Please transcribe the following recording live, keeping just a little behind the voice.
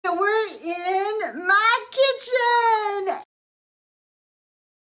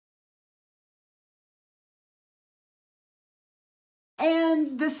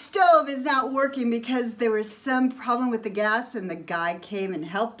And the stove is not working because there was some problem with the gas and the guy came and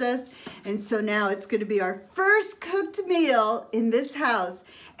helped us. And so now it's gonna be our first cooked meal in this house.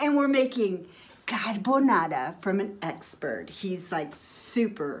 And we're making carbonara from an expert. He's like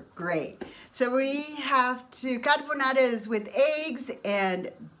super great. So we have to, carbonara is with eggs and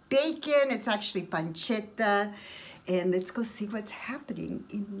bacon. It's actually pancetta. And let's go see what's happening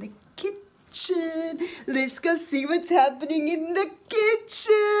in the kitchen. Let's go see what's happening in the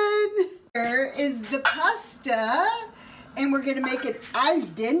kitchen. Here is the pasta, and we're gonna make it al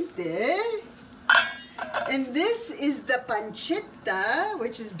dente. And this is the pancetta,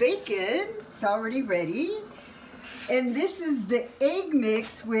 which is bacon. It's already ready. And this is the egg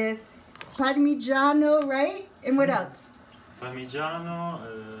mix with parmigiano, right? And what else? Parmigiano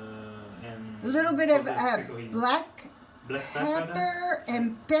and a little bit of black pepper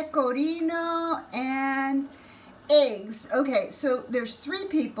and pecorino and eggs. Okay, so there's 3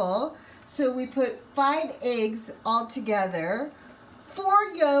 people, so we put 5 eggs all together,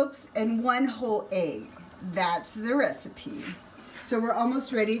 4 yolks and 1 whole egg. That's the recipe. So we're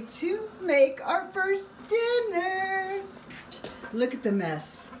almost ready to make our first dinner. Look at the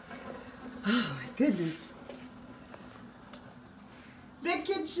mess. Oh my goodness. The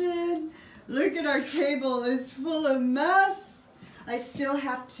kitchen. Look at our table, it's full of mess. I still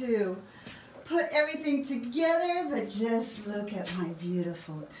have to put everything together, but just look at my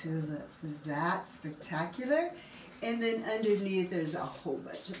beautiful tulips. Is that spectacular? And then underneath there's a whole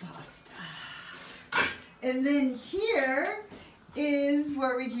bunch of pasta. And then here is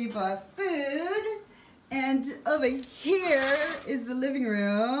where we keep our food. And over here is the living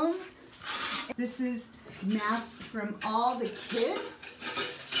room. This is masks from all the kids.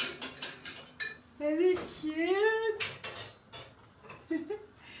 Isn't it cute?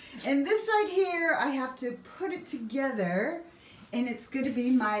 And this right here, I have to put it together, and it's going to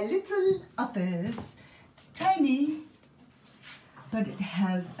be my little office. It's tiny, but it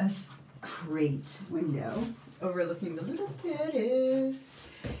has a great window overlooking the little terrace.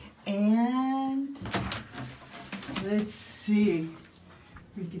 And let's see,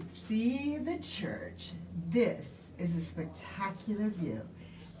 we can see the church. This is a spectacular view.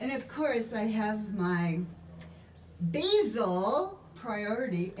 And of course, I have my basil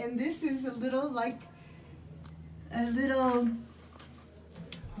priority, and this is a little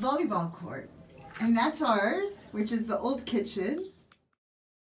volleyball court. And that's ours, which is the old kitchen.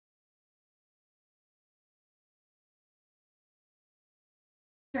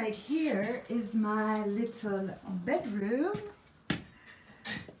 Right here is my little bedroom.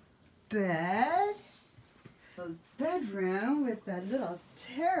 Bedroom with a little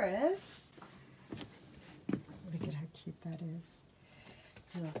terrace. Look at how cute that is.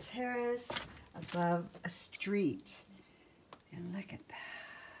 A little terrace above a street. And look at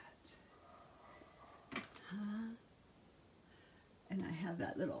that. Huh? And I have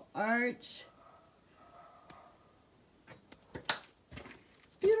that little arch.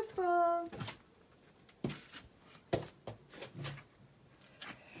 It's beautiful.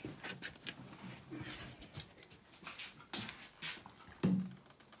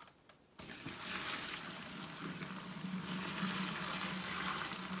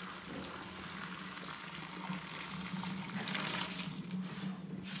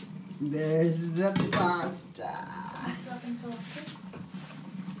 There's the pasta.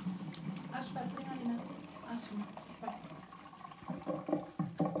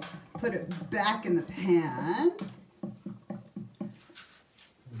 Put it back in the pan.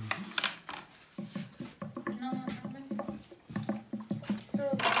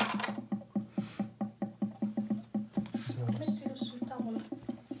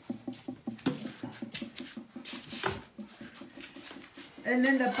 And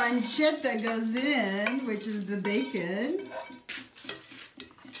then the pancetta goes in, which is the bacon.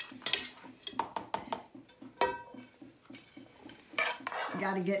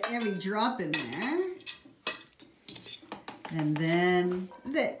 Got to get every drop in there. And then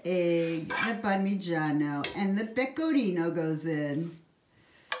the egg, the parmigiano, and the pecorino goes in.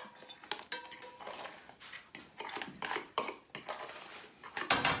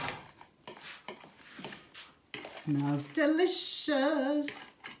 Smells delicious.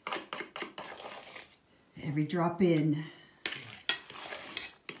 Every drop in.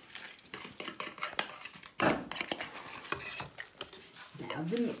 Now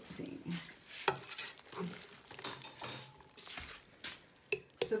the mixing.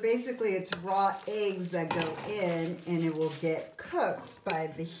 So basically it's raw eggs that go in, and it will get cooked by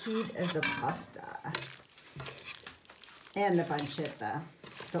the heat of the pasta and the pancetta,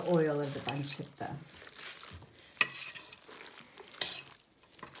 the oil of the pancetta.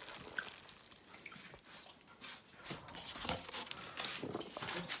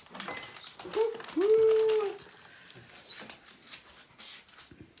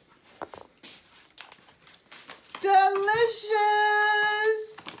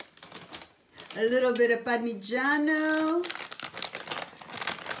 little bit of Parmigiano.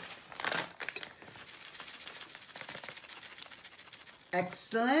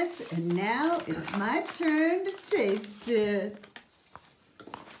 Excellent. And now it's my turn to taste it.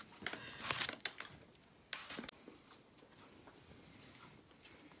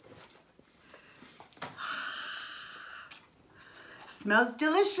 Smells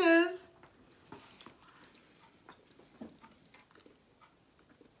delicious.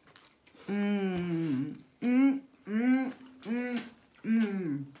 Mmm, mmm, mmm, mmm,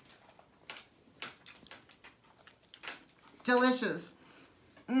 mmm. Delicious.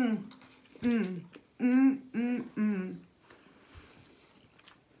 Mmm, mmm, mmm, mmm, mmm.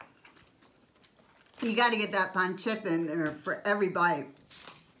 You got to get that pancetta in there for every bite.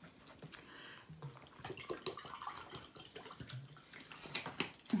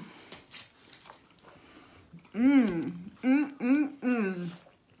 Mmm, mmm, mmm, mmm.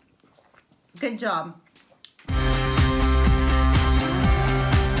 Good job.